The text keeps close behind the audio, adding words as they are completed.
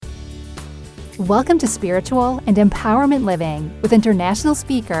Welcome to Spiritual and Empowerment Living with international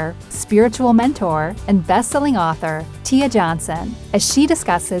speaker, spiritual mentor, and best-selling author, Tia Johnson, as she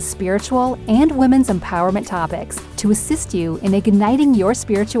discusses spiritual and women's empowerment topics to assist you in igniting your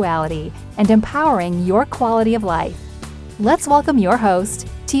spirituality and empowering your quality of life. Let's welcome your host,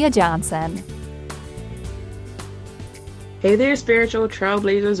 Tia Johnson. Hey there, spiritual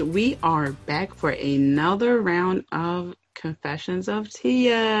trailblazers. We are back for another round of Confessions of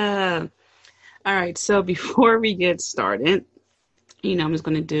Tia. All right, so before we get started, I'm just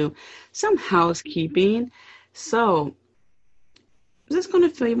going to do some housekeeping. So I'm just going to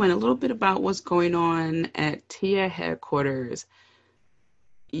fill you in a little bit about what's going on at Tia headquarters.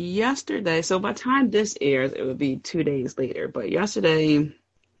 Yesterday, so by the time this airs, it would be 2 days later, but yesterday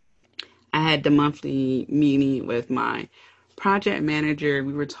I had the monthly meeting with my project manager.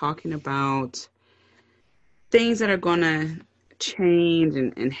 We were talking about things that are going to change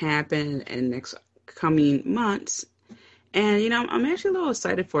and happen in next coming months. And, I'm actually a little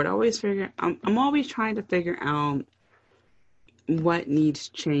excited for it. I'm always trying to figure out what needs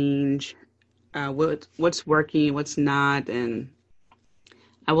change, what's working, what's not. And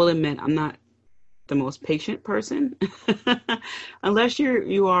I will admit, I'm not the most patient person. Unless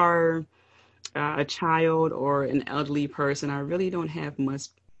you are a child or an elderly person, I really don't have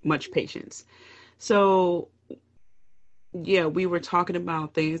much patience. So yeah, we were talking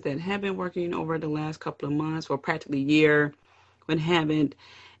about things that have been working over the last couple of months, or practically a year, but haven't,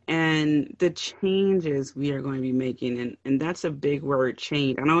 and the changes we are going to be making. And that's a big word,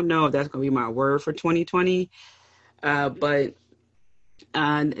 change. I don't know if that's going to be my word for 2020, but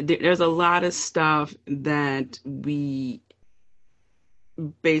there's a lot of stuff that we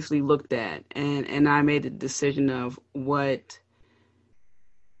basically looked at, and I made the decision of what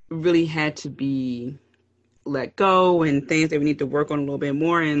really had to be let go and things that we need to work on a little bit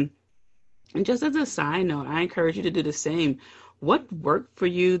more. And just as a side note, I encourage you to do the same. What worked for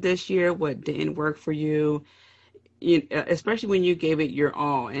you this year? What didn't work for you? Especially when you gave it your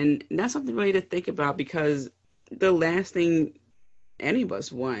all. And that's something really to think about, because the last thing any of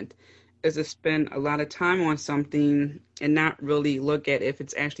us want is to spend a lot of time on something and not really look at if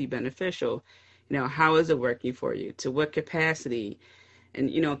it's actually beneficial. How is it working for you? To what capacity?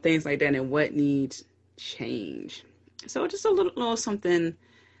 And, things like that, and what needs change. So just a little something,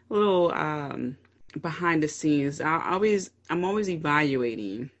 a little behind the scenes. I'm always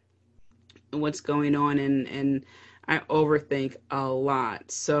evaluating what's going on, and I overthink a lot.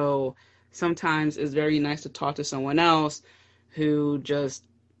 So sometimes it's very nice to talk to someone else who just,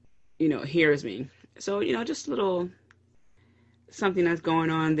 hears me. So, just a little something that's going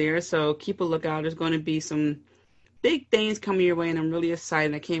on there. So keep a lookout. There's going to be some big things coming your way, and I'm really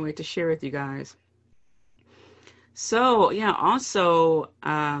excited. I can't wait to share with you guys. So, yeah, also,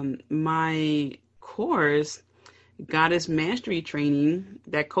 my course, Goddess Mastery Training,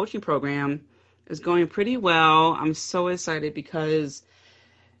 that coaching program, is going pretty well. I'm so excited because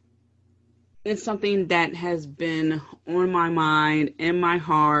it's something that has been on my mind, in my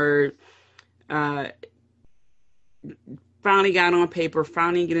heart. Finally got on paper,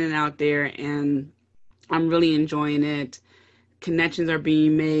 finally getting it out there, and I'm really enjoying it. Connections are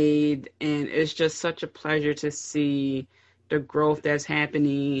being made, and it's just such a pleasure to see the growth that's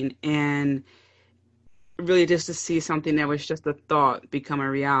happening, and really just to see something that was just a thought become a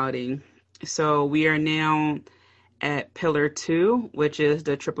reality. So we are now at Pillar 2, which is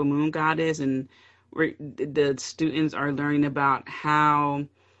the Triple Moon Goddess, and the students are learning about how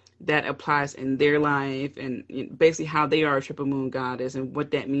that applies in their life, and basically how they are a Triple Moon Goddess and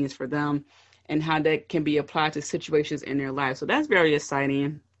what that means for them, and how that can be applied to situations in their life. So that's very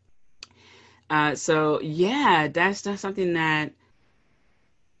exciting. So yeah, that's something that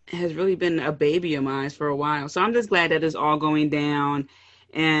has really been a baby of mine for a while. So I'm just glad that it's all going down,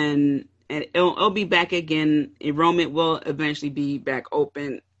 and it'll be back again. Enrollment will eventually be back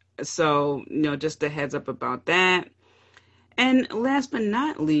open. So, just a heads up about that. And last but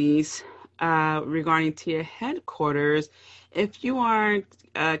not least, regarding Tia headquarters, if you aren't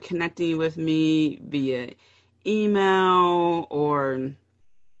connecting with me via email or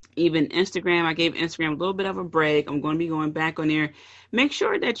even Instagram, I gave Instagram a little bit of a break. I'm going to be going back on there. Make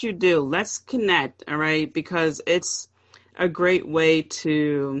sure that you do. Let's connect, all right? Because it's a great way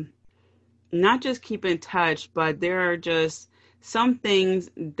to not just keep in touch, but there are just some things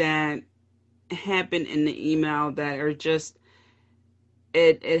that happen in the email that are just,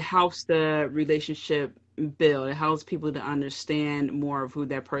 it helps the relationship build. It helps people to understand more of who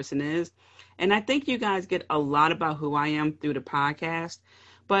that person is. And I think you guys get a lot about who I am through the podcast,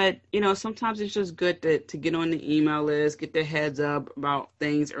 But, sometimes it's just good to get on the email list, get the heads up about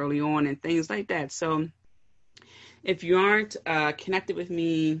things early on and things like that. So if you aren't connected with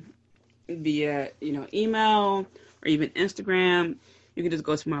me via, email or even Instagram, you can just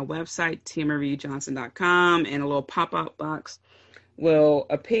go to my website, tiamariejohnson.com, and a little pop-up box will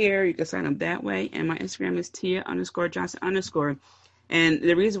appear. You can sign up that way. And my Instagram is Tia_Johnson_. And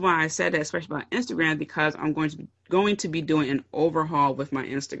the reason why I said that, especially about Instagram, because I'm going to be doing an overhaul with my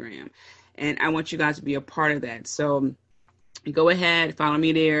Instagram. And I want you guys to be a part of that. So go ahead, follow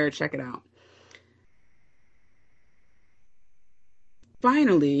me there, check it out.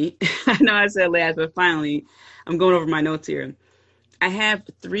 Finally, I know I said last, but finally, I'm going over my notes here. I have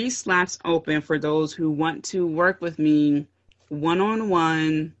 3 slots open for those who want to work with me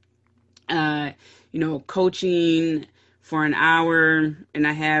one-on-one, coaching for an hour, and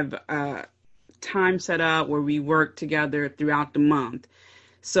I have time set up where we work together throughout the month.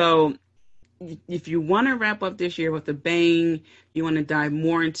 So if you want to wrap up this year with a bang, you want to dive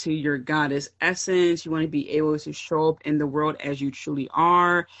more into your goddess essence, you want to be able to show up in the world as you truly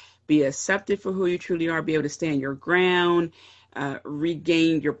are, be accepted for who you truly are, be able to stand your ground,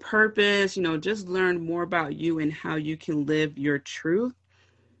 regain your purpose, just learn more about you and how you can live your truth.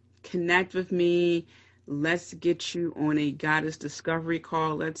 Connect with me. Let's get you on a goddess discovery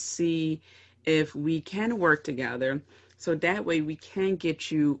call. Let's see if we can work together. So that way we can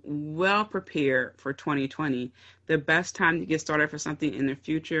get you well prepared for 2020. The best time to get started for something in the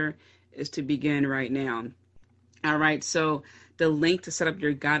future is to begin right now. All right, so the link to set up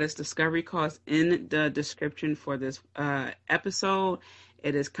your goddess discovery call is in the description for this episode.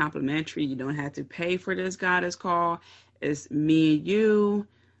 It is complimentary. You don't have to pay for this goddess call. It's me and you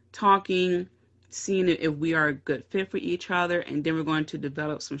talking, seeing if we are a good fit for each other, and then we're going to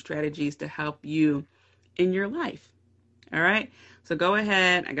develop some strategies to help you in your life. All right, so go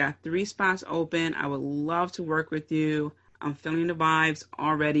ahead. I got 3 spots open. I would love to work with you. I'm feeling the vibes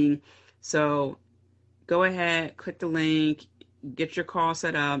already. So go ahead, click the link, get your call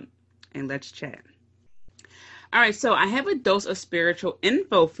set up, and let's chat. All right, so I have a dose of spiritual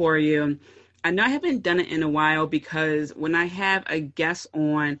info for you. I know I haven't done it in a while because when I have a guest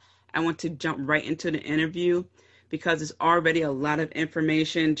on, I want to jump right into the interview because it's already a lot of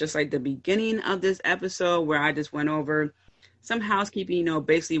information, just like the beginning of this episode where I just went over some housekeeping,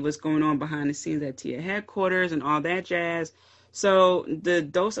 basically what's going on behind the scenes at TIA headquarters and all that jazz. So the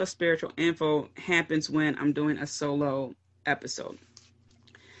dose of spiritual info happens when I'm doing a solo episode.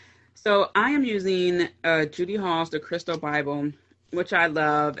 So I am using Judy Hall's The Crystal Bible, which I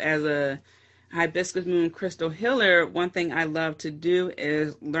love. As a hibiscus moon crystal healer, one thing I love to do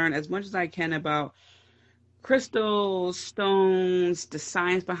is learn as much as I can about crystals, stones, the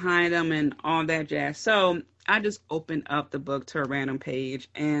science behind them, and all that jazz. So I just opened up the book to a random page,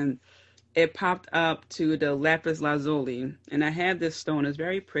 and it popped up to the lapis lazuli. And I have this stone. It's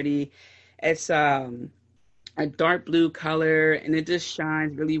very pretty. It's a dark blue color, and it just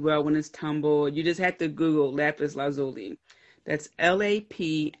shines really well when it's tumbled. You just have to Google lapis lazuli. That's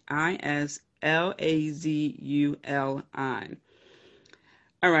LAPISLAZULI.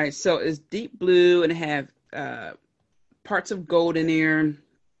 All right, so it's deep blue, and it have parts of gold in there.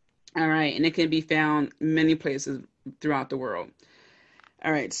 All right, and it can be found many places throughout the world.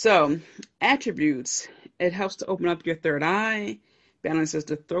 All right, so attributes. It helps to open up your third eye, balances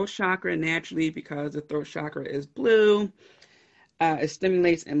the throat chakra naturally because the throat chakra is blue. It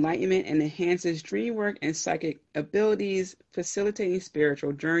stimulates enlightenment and enhances dream work and psychic abilities, facilitating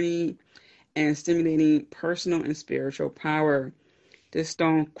spiritual journey and stimulating personal and spiritual power. This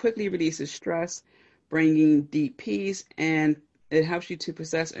stone quickly releases stress, bringing deep peace, and it helps you to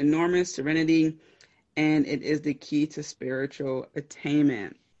possess enormous serenity, and it is the key to spiritual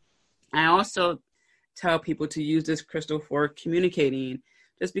attainment. I also tell people to use this crystal for communicating,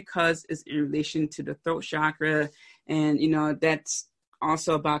 just because it's in relation to the throat chakra, and that's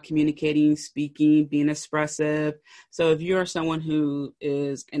also about communicating, speaking, being expressive. So if you're someone who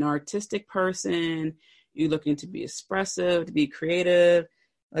is an artistic person, you're looking to be expressive, to be creative,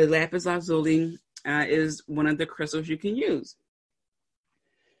 lapis lazuli is one of the crystals you can use.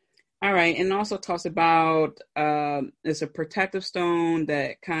 All right, and it also talks about it's a protective stone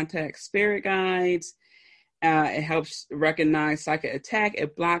that contacts spirit guides. It helps recognize psychic attack.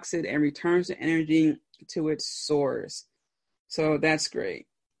 It blocks it and returns the energy to its source. So that's great.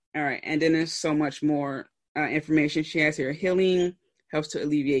 All right, and then there's so much more information she has here. Healing helps to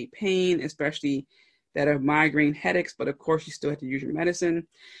alleviate pain, especially that of migraine headaches, but of course you still have to use your medicine.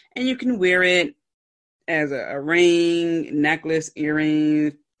 And you can wear it as a ring, necklace,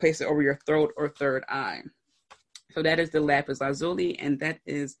 earring, place it over your throat or third eye. So that is the lapis lazuli, and that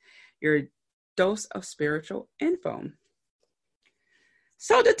is your dose of spiritual info.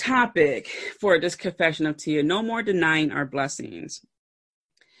 So the topic for this confession of Tia, no more denying our blessings.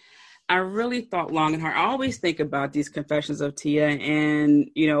 I really thought long and hard. I always think about these confessions of Tia, and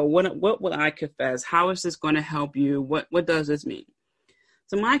what will I confess? How is this going to help you? What does this mean?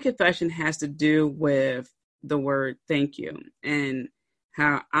 So my confession has to do with the word thank you, and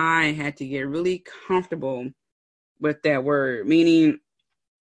how I had to get really comfortable with that word. Meaning,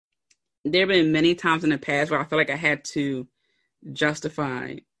 there have been many times in the past where I feel like I had to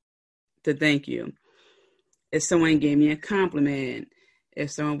justify the thank you. If someone gave me a compliment,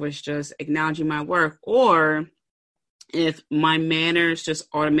 if someone was just acknowledging my work, or if my manners just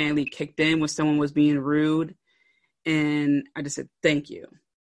automatically kicked in when someone was being rude, and I just said, thank you.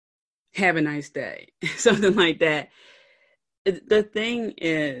 Have a nice day. Something like that. The thing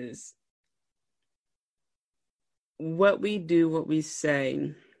is, what we do, what we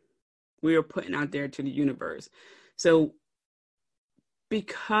say, we are putting out there to the universe. So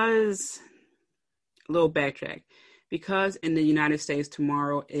because, a little backtrack, because in the United States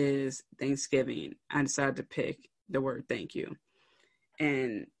tomorrow is Thanksgiving, I decided to pick the word thank you,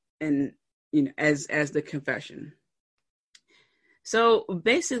 and as the confession. So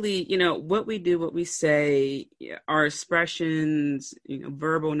basically, what we do, what we say, our expressions,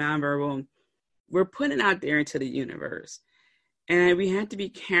 verbal, nonverbal, we're putting it out there into the universe. And we have to be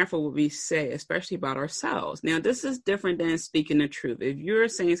careful what we say, especially about ourselves. Now, this is different than speaking the truth. If you're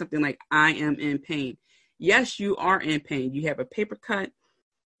saying something like, I am in pain, yes, you are in pain. You have a paper cut,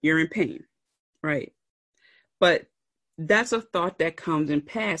 you're in pain, right? But that's a thought that comes and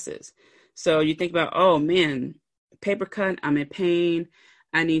passes. So you think about, oh man, paper cut, I'm in pain.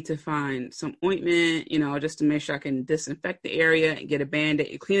 I need to find some ointment, just to make sure I can disinfect the area and get a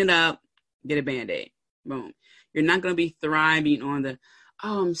Band-Aid, clean it up, get a Band-Aid. Boom. You're not going to be thriving on the,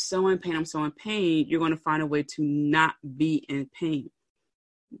 oh, I'm so in pain, I'm so in pain. You're going to find a way to not be in pain.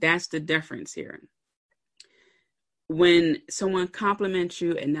 That's the difference here. When someone compliments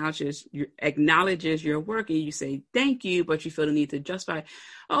you, acknowledges your work, and you say thank you, but you feel the need to justify,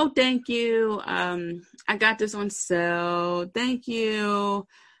 oh, thank you, I got this on sale, thank you,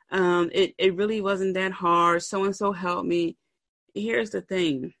 it really wasn't that hard, so-and-so helped me. Here's the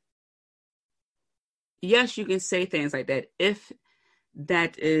thing. Yes, you can say things like that if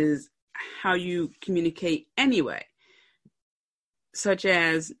that is how you communicate anyway, such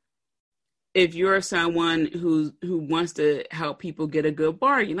as, if you're someone who wants to help people get a good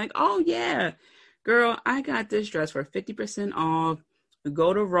bargain, like, oh yeah, girl, I got this dress for 50% off.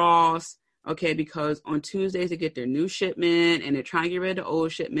 Go to Ross, okay, because on Tuesdays they get their new shipment and they're trying to get rid of the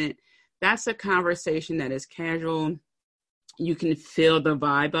old shipment. That's a conversation that is casual. You can feel the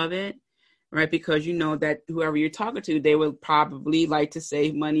vibe of it, right? Because you know that whoever you're talking to, they would probably like to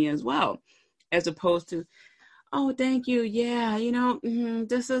save money as well, as opposed to, oh, thank you. Yeah,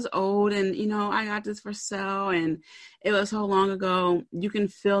 this is old, and, I got this for sale, and it was so long ago. You can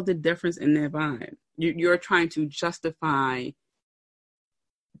feel the difference in their vibe. You're trying to justify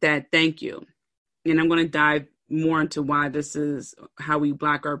that thank you. And I'm going to dive more into why this is how we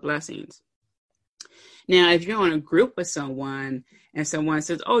block our blessings. Now, if you're in a group with someone and someone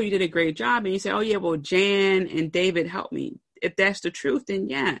says, oh, you did a great job, and you say, oh, yeah, well, Jan and David helped me. If that's the truth, then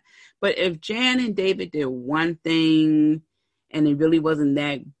yeah. But if Jan and David did one thing and it really wasn't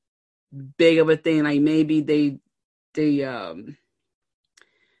that big of a thing, like maybe they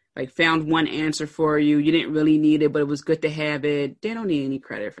like found one answer for you, you didn't really need it, but it was good to have it, they don't need any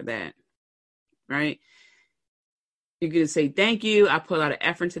credit for that, right? You're going to say, thank you, I put a lot of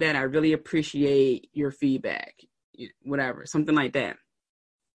effort into that, I really appreciate your feedback, whatever, something like that.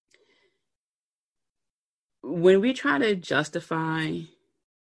 When we try to justify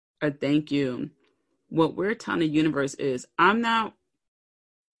a thank you, what we're telling the universe is, I'm not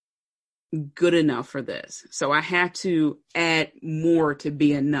good enough for this, so I have to add more to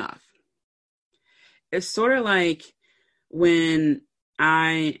be enough. It's sort of like when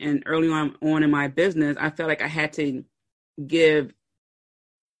and early on in my business, I felt like I had to give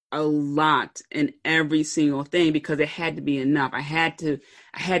a lot in every single thing because it had to be enough. I had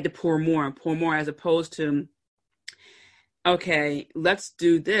to pour more and pour more, as opposed to, okay, let's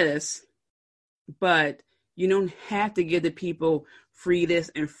do this, but you don't have to give the people free this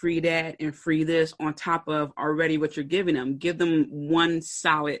and free that and free this on top of already what you're giving them. Give them one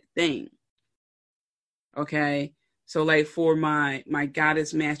solid thing. Okay. So like for my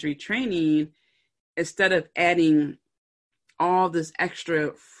goddess mastery training, instead of adding all this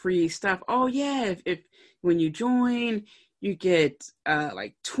extra free stuff, oh yeah, if when you join, you get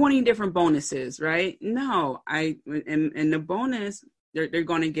like 20 different bonuses, right? No, and the bonus, they're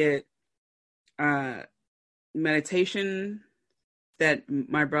going to get meditation that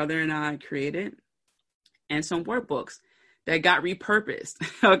my brother and I created, and some workbooks that got repurposed.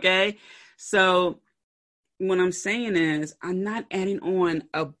 Okay. So what I'm saying is, I'm not adding on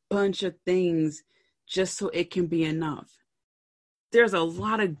a bunch of things just so it can be enough. There's a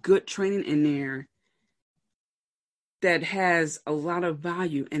lot of good training in there that has a lot of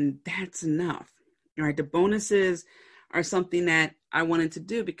value, and that's enough. All right. The bonuses are something that I wanted to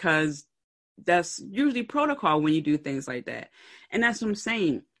do because that's usually protocol when you do things like that. And that's what I'm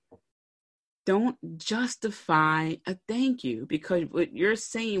saying. Don't justify a thank you, because what you're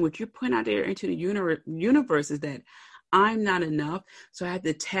saying, what you're putting out there into the universe is that I'm not enough. So I have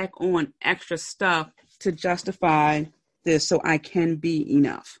to tack on extra stuff to justify this so I can be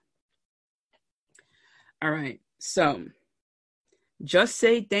enough. All right. So just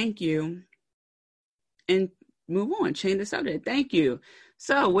say thank you and move on. Change the subject. Thank you.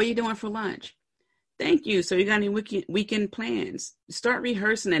 So what are you doing for lunch? Thank you. So you got any weekend plans? Start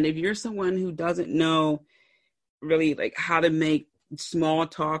rehearsing that. If you're someone who doesn't know really like how to make small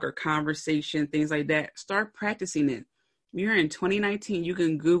talk or conversation, things like that, start practicing it. You're in 2019, you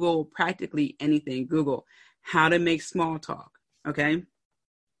can Google practically anything. Google how to make small talk. Okay.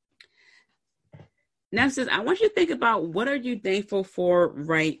 Next is, I want you to think about, what are you thankful for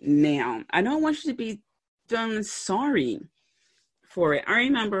right now? I don't want you to be feeling sorry for it. I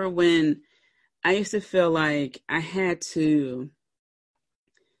remember when I used to feel like I had to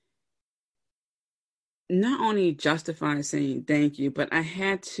not only justify saying thank you, but I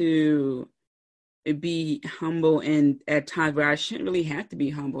had to be humble, and at times where I shouldn't really have to be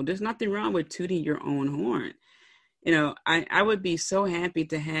humble. There's nothing wrong with tooting your own horn. You know, I would be so happy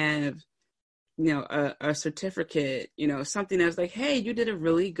to have, you know, a certificate, you know, something that's like, hey, you did a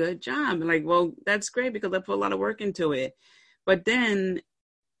really good job. And like, well, that's great because I put a lot of work into it. But then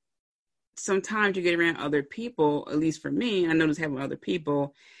sometimes you get around other people, at least for me, I notice having other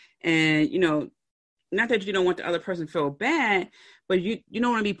people, and, you know, not that you don't want the other person to feel bad, but you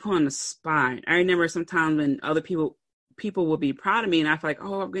don't want to be put on the spot. I remember sometimes when other people will be proud of me, and I feel like,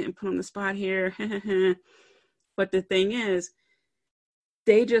 oh, I'm getting put on the spot here. But the thing is,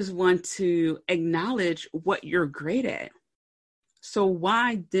 they just want to acknowledge what you're great at. So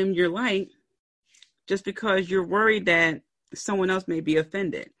why dim your light just because you're worried that someone else may be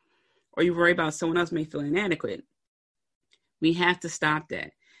offended, or you worry about someone else may feel inadequate? We have to stop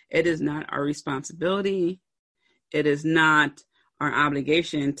that. It is not our responsibility. It is not our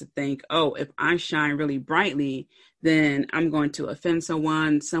obligation to think, oh, if I shine really brightly, then I'm going to offend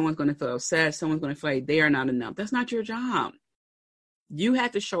someone. Someone's going to feel upset. Someone's going to feel like they are not enough. That's not your job. You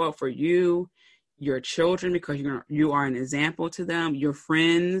have to show up for you, your children, because you are an example to them, your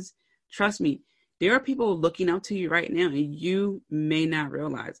friends. Trust me, there are people looking up to you right now, and you may not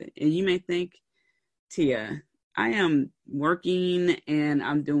realize it. And you may think, Tia, I am working and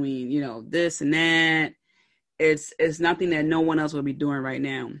I'm doing, you know, this and that. It's nothing that no one else will be doing right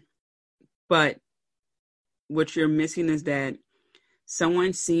now. But what you're missing is that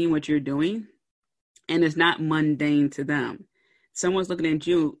someone's seeing what you're doing, and it's not mundane to them. Someone's looking at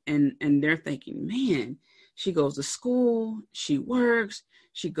you and they're thinking, man, she goes to school, she works,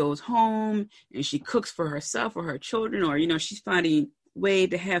 she goes home, and she cooks for herself or her children, or, you know, she's finding a way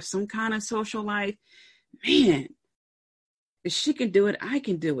to have some kind of social life. Man, if she can do it, I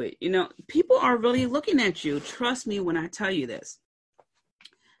can do it. You know, people are really looking at you. Trust me when I tell you this.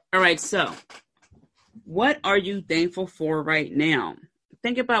 All right, so what are you thankful for right now?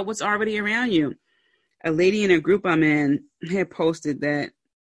 Think about what's already around you. A lady in a group I'm in had posted that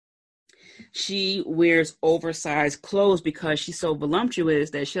she wears oversized clothes because she's so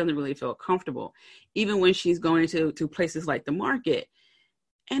voluptuous that she doesn't really feel comfortable, even when she's going to places like the market.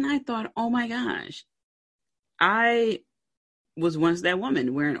 And I thought, oh my gosh, I was once that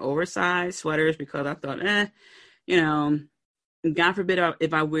woman wearing oversized sweaters because I thought, you know, God forbid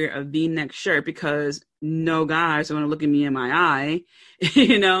if I wear a V-neck shirt, because no guys are going to look at me in my eye,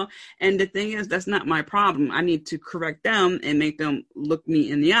 you know. And the thing is, that's not my problem. I need to correct them and make them look me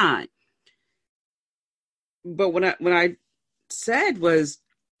in the eye. But what I said was,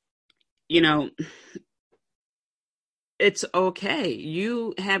 you know, it's okay.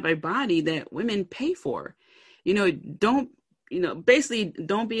 You have a body that women pay for. You know, basically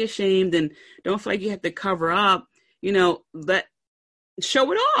don't be ashamed and don't feel like you have to cover up. You know,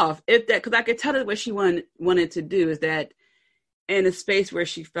 show it off. Because I could tell that what she wanted to do is that in a space where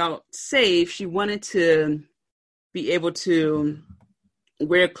she felt safe, she wanted to be able to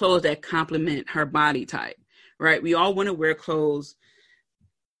wear clothes that complement her body type, right? We all want to wear clothes.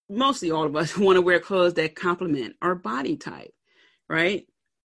 Mostly all of us want to wear clothes that complement our body type, right?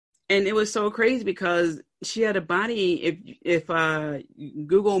 And it was so crazy because she had a body, if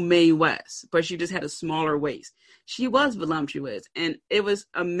Google Mae West, but she just had a smaller waist. She was voluptuous, and it was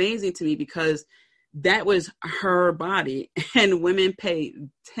amazing to me because that was her body, and women paid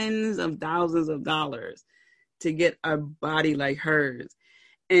tens of thousands of dollars to get a body like hers.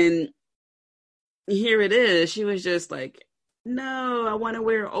 And here it is. She was just like, no, I want to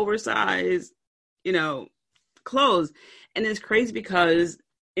wear oversized, you know, clothes. And it's crazy because,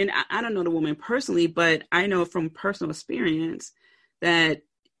 and I don't know the woman personally, but I know from personal experience that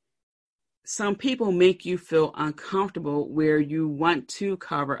some people make you feel uncomfortable where you want to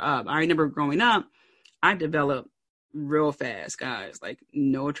cover up. I remember growing up, I developed real fast, guys, like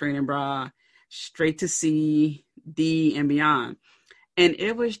no training bra, straight to C, D, and beyond. And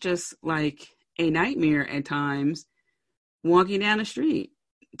it was just like a nightmare at times walking down the street,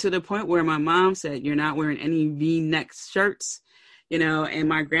 to the point where my mom said, you're not wearing any V-neck shirts, and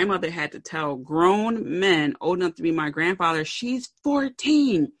my grandmother had to tell grown men old enough to be my grandfather, she's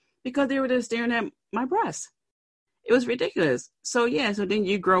 14, because they were just staring at my breasts. It was ridiculous. So then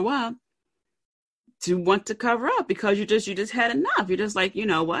you grow up to want to cover up because you just had enough. You're just like, you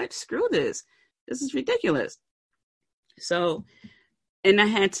know what? Screw this. This is ridiculous. So, and I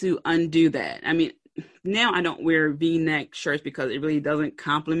had to undo that. I mean, now I don't wear V-neck shirts because it really doesn't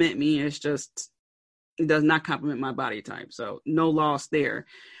compliment me. It does not compliment my body type. So no loss there.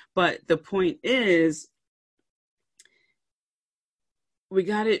 But the point is, we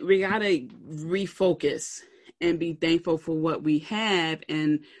gotta refocus and be thankful for what we have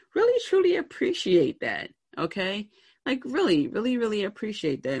and really truly appreciate that. Okay? Like really, really, really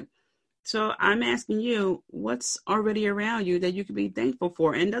appreciate that. So I'm asking you, what's already around you that you can be thankful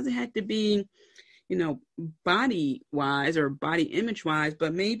for? And it doesn't have to be, body wise or body image wise,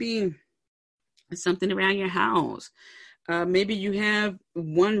 but maybe something around your house. Maybe you have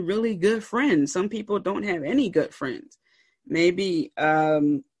one really good friend. Some people don't have any good friends. Maybe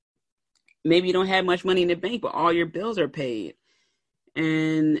you don't have much money in the bank, but all your bills are paid.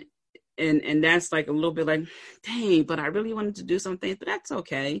 And that's like a little bit like, dang, but I really wanted to do something, but that's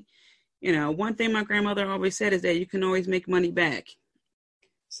okay. One thing my grandmother always said is that you can always make money back.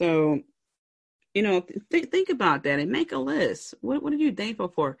 So, think about that and make a list. What are you thankful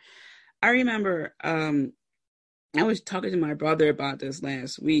for? I remember I was talking to my brother about this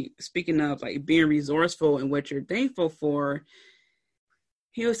last week. Speaking of like being resourceful and what you're thankful for,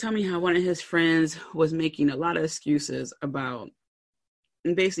 he was telling me how one of his friends was making a lot of excuses about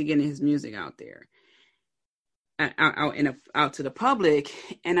and basically getting his music out there, out to the public.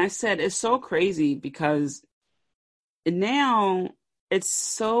 And I said, it's so crazy because now it's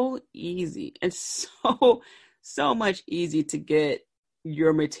so easy. It's so much easy to get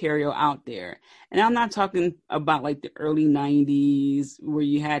your material out there. And I'm not talking about like the early 90s where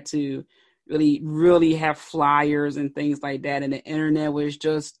you had to really, really have flyers and things like that. And the internet was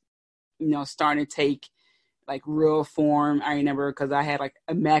just, starting to take like real form. I remember because I had like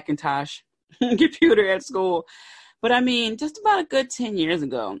a Macintosh computer at school. But I mean, just about a good 10 years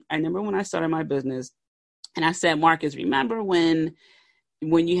ago, I remember when I started my business and I said, Marcus, remember when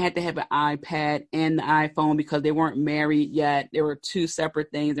you had to have an iPad and the iPhone because they weren't married yet? There were two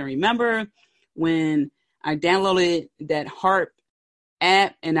separate things. And remember when I downloaded that harp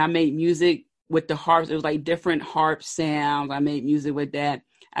app and I made music with the harps? It was like different harp sounds. I made music with that.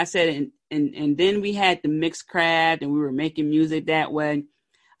 I said, and then we had the Mixcraft and we were making music that way. I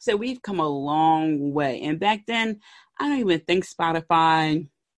said, we've come a long way. And back then, I don't even think Spotify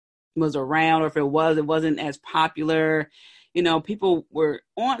was around, or if it wasn't as popular. Some people were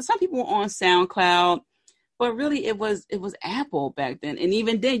on SoundCloud, but really it was Apple back then. And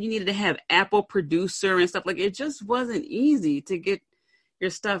even then you needed to have Apple Producer and stuff. Like it just wasn't easy to get your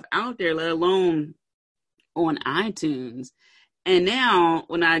stuff out there, let alone on iTunes. And now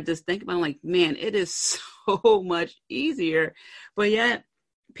when I just think about it, like, man, it is so much easier, but yet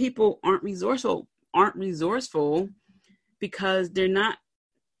people aren't resourceful because they're not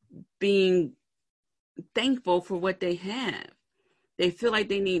being thankful for what they have. They feel like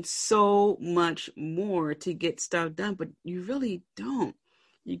they need so much more to get stuff done, but you really don't.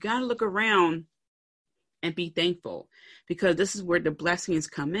 You got to look around and be thankful, because this is where the blessings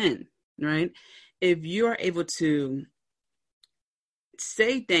come in, right? If you are able to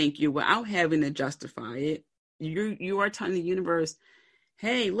say thank you without having to justify it, you are telling the universe,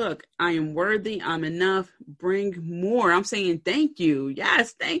 hey, look, I am worthy, I'm enough, bring more. I'm saying thank you.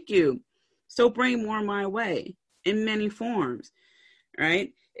 Yes, thank you. So bring more my way in many forms,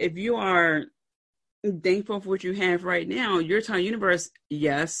 right? If you are thankful for what you have right now. You're telling the universe,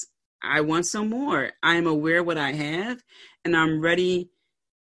 yes, I want some more. I'm aware of what I have, and I'm ready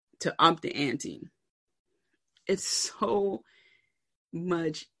to up the ante. It's so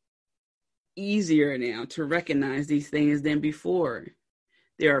much easier now to recognize these things than before.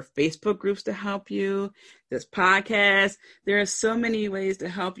 There are Facebook groups to help you. There's podcasts. There are so many ways to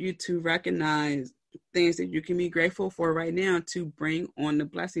help you to recognize things that you can be grateful for right now to bring on the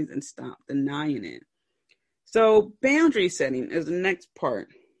blessings and stop denying it. So boundary setting is the next part.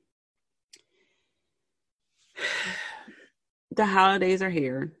 The holidays are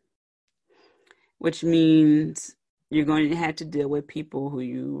here, which means you're going to have to deal with people who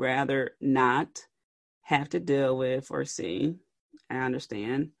you rather not have to deal with or see. I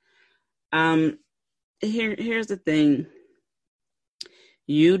understand. Here's the thing.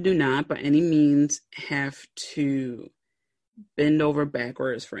 You do not by any means have to bend over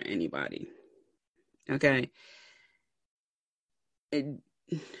backwards for anybody. Okay?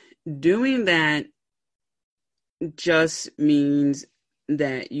 Doing that just means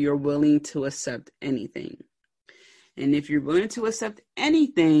that you're willing to accept anything. And if you're willing to accept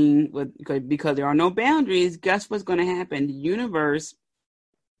anything because there are no boundaries, guess what's going to happen? The universe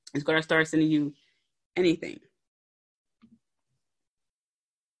is going to start sending you anything.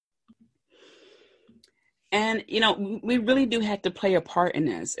 And, we really do have to play a part in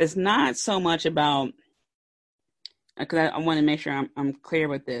this. It's not so much about, because I want to make sure I'm clear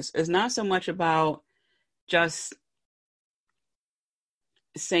with this. It's not so much about just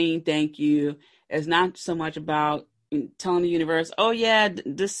saying thank you. It's not so much about telling the universe, oh yeah,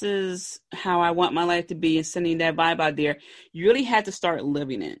 this is how I want my life to be, and sending that vibe out there. You really have to start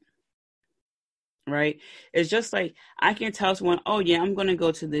living it, right? It's just like, I can tell someone, oh yeah, I'm going to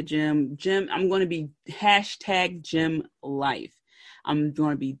go to the gym, I'm going to be #gym life. I'm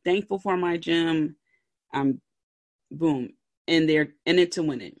going to be thankful for my gym. Boom. And they're in it to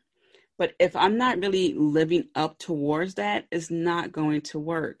win it. But if I'm not really living up towards that, it's not going to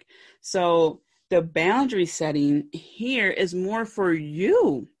work. So the boundary setting here is more for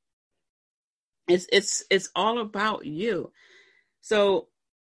you. It's all about you. So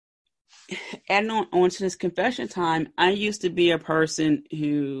adding on to this confession time, I used to be a person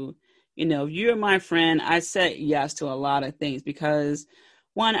who, if you're my friend, I said yes to a lot of things because,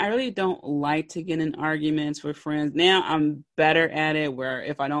 one, I really don't like to get in arguments with friends. Now I'm better at it, where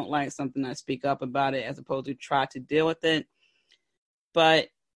if I don't like something, I speak up about it as opposed to try to deal with it. But,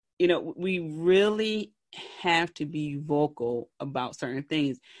 we really have to be vocal about certain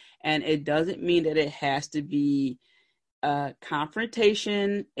things. And it doesn't mean that it has to be a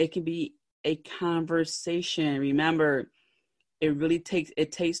confrontation. It can be a conversation. Remember, it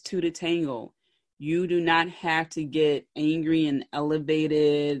takes two to tango. You do not have to get angry and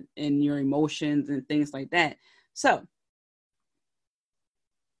elevated in your emotions and things like that. So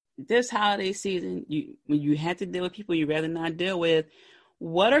this holiday season, when you have to deal with people you rather not deal with,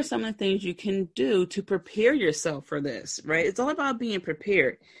 what are some of the things you can do to prepare yourself for this, right? It's all about being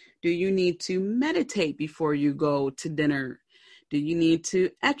prepared. Do you need to meditate before you go to dinner? Do you need to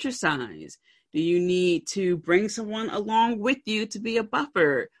exercise? Do you need to bring someone along with you to be a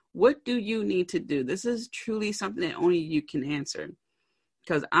buffer? What do you need to do? This is truly something that only you can answer.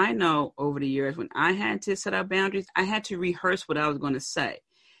 Because I know over the years when I had to set up boundaries, I had to rehearse what I was going to say.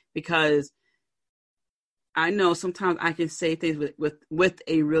 Because I know sometimes I can say things with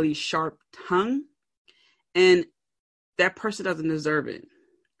a really sharp tongue, and that person doesn't deserve it,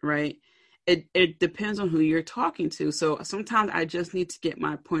 right? It depends on who you're talking to. So sometimes I just need to get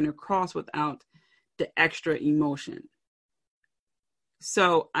my point across without the extra emotion.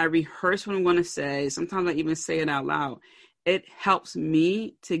 So I rehearse what I'm going to say. Sometimes I even say it out loud. It helps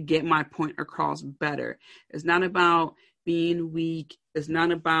me to get my point across better. It's not about being weak. It's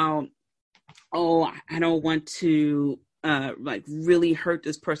not about, oh, I don't want to really hurt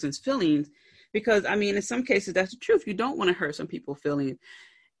this person's feelings. Because, in some cases, that's the truth. You don't want to hurt some people's feelings.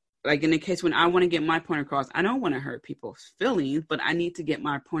 Like in the case when I want to get my point across, I don't want to hurt people's feelings, but I need to get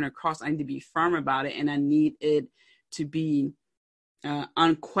my point across. I need to be firm about it, and I need it to be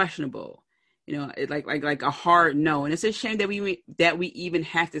unquestionable. Like a hard no. And it's a shame that we even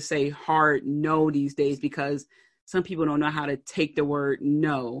have to say hard no these days, because some people don't know how to take the word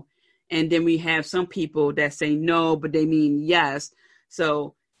no. And then we have some people that say no, but they mean yes.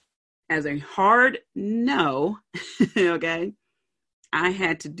 So as a hard no, okay, I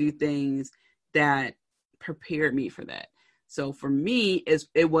had to do things that prepared me for that. So for me,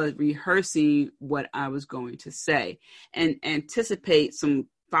 it was rehearsing what I was going to say and anticipate some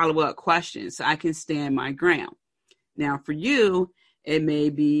follow-up questions so I can stand my ground. Now for you, It may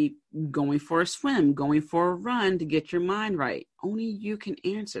be going for a swim, going for a run to get your mind right. Only you can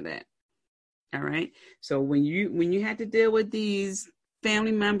answer that. All right. So when you had to deal with these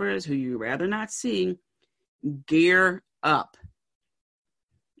family members who you rather not see, gear up.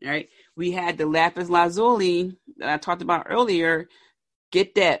 All right. We had the lapis lazuli that I talked about earlier.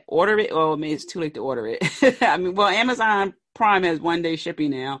 Get that. Order it. Oh, maybe it's too late to order it. I mean, well, Amazon Prime has 1-day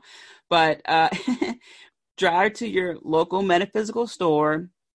shipping now, but drive to your local metaphysical store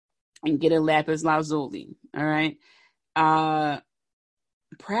and get a lapis lazuli. All right.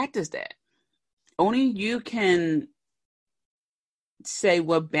 Practice that. Only you can say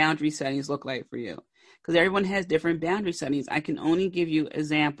what boundary settings look like for you, because everyone has different boundary settings. I can only give you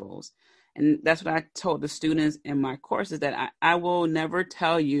examples. And that's what I told the students in my courses, that I will never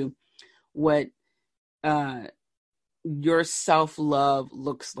tell you what your self-love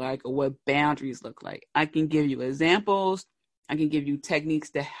looks like or what boundaries look like. I can give you examples. I can give you techniques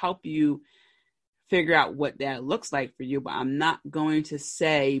to help you figure out what that looks like for you, but I'm not going to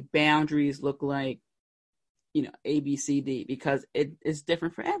say boundaries look like, A, B, C, D, because it's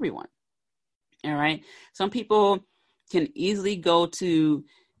different for everyone. All right. Some people can easily go to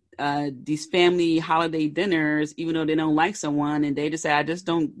these family holiday dinners, even though they don't like someone, and they just say, I just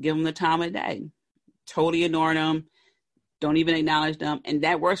don't give them the time of day. Totally ignore them. Don't even acknowledge them. And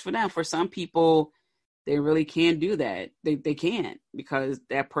that works for them. For some people, they really can't do that. They can't, because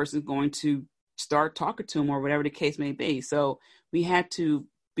that person's going to start talking to them or whatever the case may be. So we have to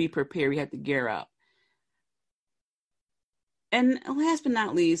be prepared. We have to gear up. And last but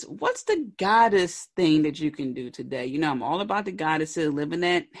not least, what's the goddess thing that you can do today? I'm all about the goddesses, living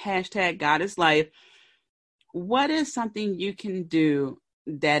that hashtag goddess life. What is something you can do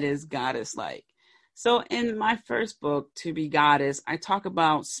that is goddess-like? So in my first book, To Be Goddess, I talk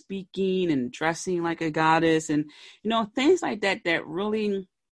about speaking and dressing like a goddess and, things like that really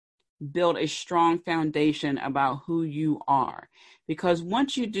build a strong foundation about who you are. Because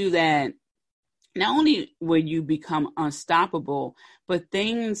once you do that, not only will you become unstoppable, but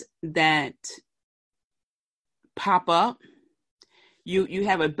things that pop up, you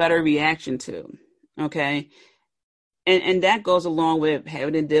have a better reaction to, okay? And that goes along with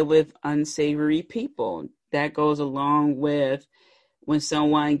having to deal with unsavory people. That goes along with when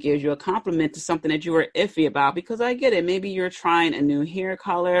someone gives you a compliment to something that you were iffy about, because I get it. Maybe you're trying a new hair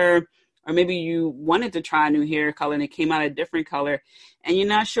color, or maybe you wanted to try a new hair color and it came out a different color and you're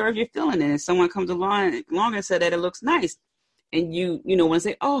not sure if you're feeling it. And someone comes along and said that it looks nice. And you want to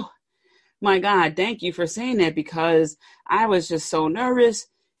say, oh my God, thank you for saying that, because I was just so nervous.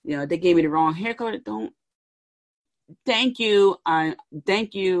 They gave me the wrong hair color. Thank you. I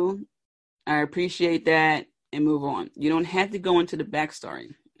appreciate that, and move on. You don't have to go into the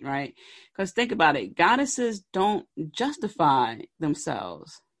backstory, right? Because think about it. Goddesses don't justify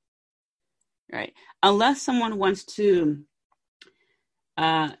themselves, right? Unless someone wants to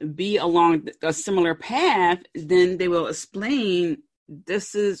be along a similar path, then they will explain,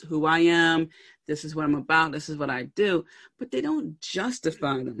 this is who I am, this is what I'm about, this is what I do. But they don't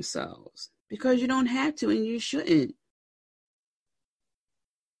justify themselves, because you don't have to, and you shouldn't.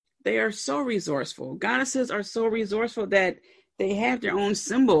 They are so resourceful. Goddesses are so resourceful that they have their own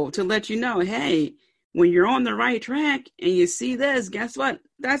symbol to let you know, hey, when you're on the right track and you see this, guess what?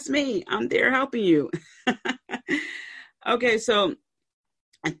 That's me. I'm there helping you. Okay, so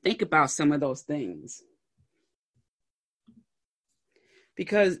I think about some of those things,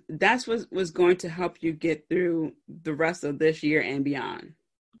 because that's what was going to help you get through the rest of this year and beyond.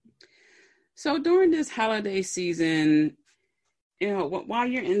 So during this holiday season, while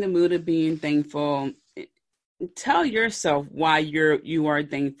you're in the mood of being thankful, tell yourself why you are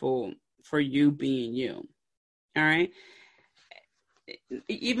thankful for you being you. All right.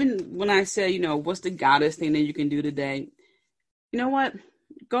 Even when I say, what's the goddess thing that you can do today? You know what?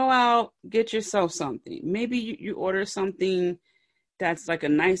 Go out, get yourself something. Maybe you order something that's like a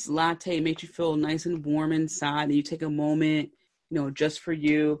nice latte, makes you feel nice and warm inside, and you take a moment, just for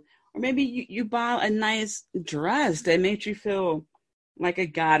you. Or maybe you buy a nice dress that makes you feel like a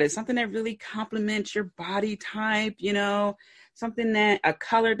goddess, something that really complements your body type, something a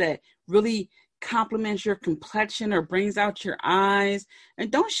color that really complements your complexion or brings out your eyes.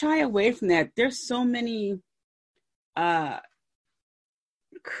 And don't shy away from that. There's so many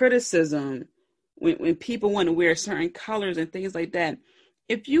criticism when people want to wear certain colors and things like that.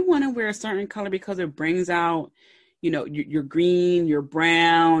 If you want to wear a certain color because it brings out, your green, your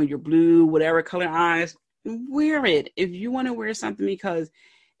brown, your blue, whatever color eyes, wear it. If you want to wear something because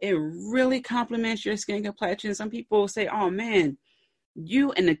it really complements your skin complexion. Some people say, oh man,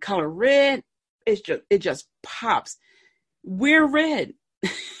 you in the color red, it just pops. wear red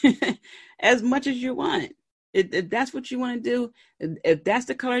as much as you want. If that's what you want to do, if that's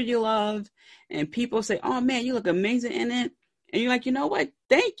the color you love, and people say, oh man, you look amazing in it, and you're like, you know what?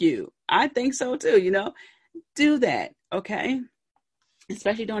 Thank you. I think so too, do that, okay?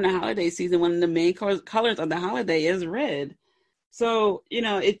 Especially during the holiday season, one of the main colors of the holiday is red. So,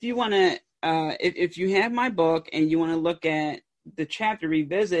 if you want to, if you have my book and you want to look at the chapter,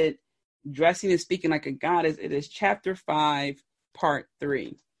 revisit Dressing and Speaking Like a Goddess, it is chapter 5, part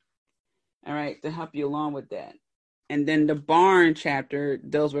 3. All right, to help you along with that. And then the barn chapter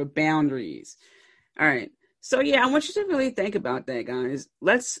deals with boundaries. All right. So yeah, I want you to really think about that, guys.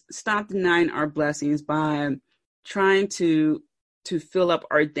 Let's stop denying our blessings by trying to fill up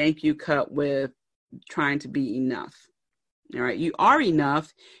our thank you cup with trying to be enough. All right. You are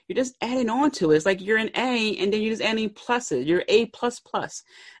enough. You're just adding on to it. It's like you're an A and then you're just adding pluses. You're A plus plus.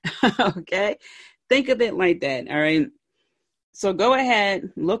 Okay. Think of it like that. All right. So go ahead,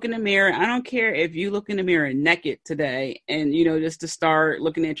 look in the mirror. I don't care if you look in the mirror naked today and, just to start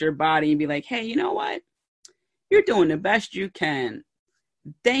looking at your body and be like, hey, you know what? You're doing the best you can.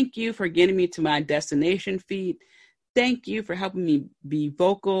 Thank you for getting me to my destination, feet. Thank you for helping me be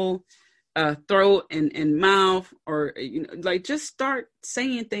vocal, throat and mouth, or, just start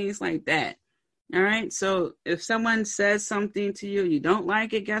saying things like that. All right. So if someone says something to you, you don't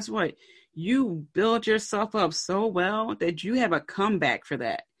like it, guess what? You build yourself up so well that you have a comeback for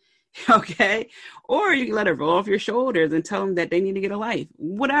that. Okay. Or you can let it roll off your shoulders and tell them that they need to get a life,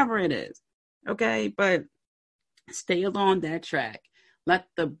 whatever it is. Okay. But stay along that track. Let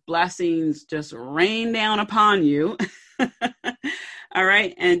the blessings just rain down upon you. All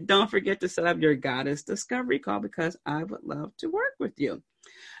right. And don't forget to set up your goddess discovery call, because I would love to work with you.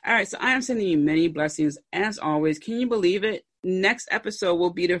 All right. So I am sending you many blessings as always. Can you believe it? Next episode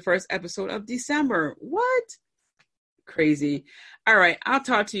will be the first episode of December. What? Crazy. All right. I'll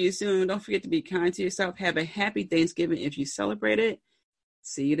talk to you soon. Don't forget to be kind to yourself. Have a happy Thanksgiving if you celebrate it.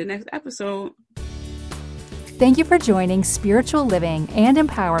 See you the next episode. Thank you for joining Spiritual Living and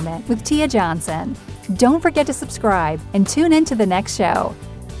Empowerment with Tia Johnson. Don't forget to subscribe and tune in to the next show.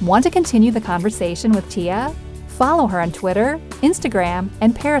 Want to continue the conversation with Tia? Follow her on Twitter, Instagram,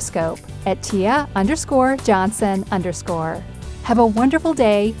 and Periscope at Tia_Johnson_. Have a wonderful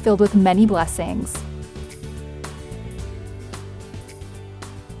day filled with many blessings.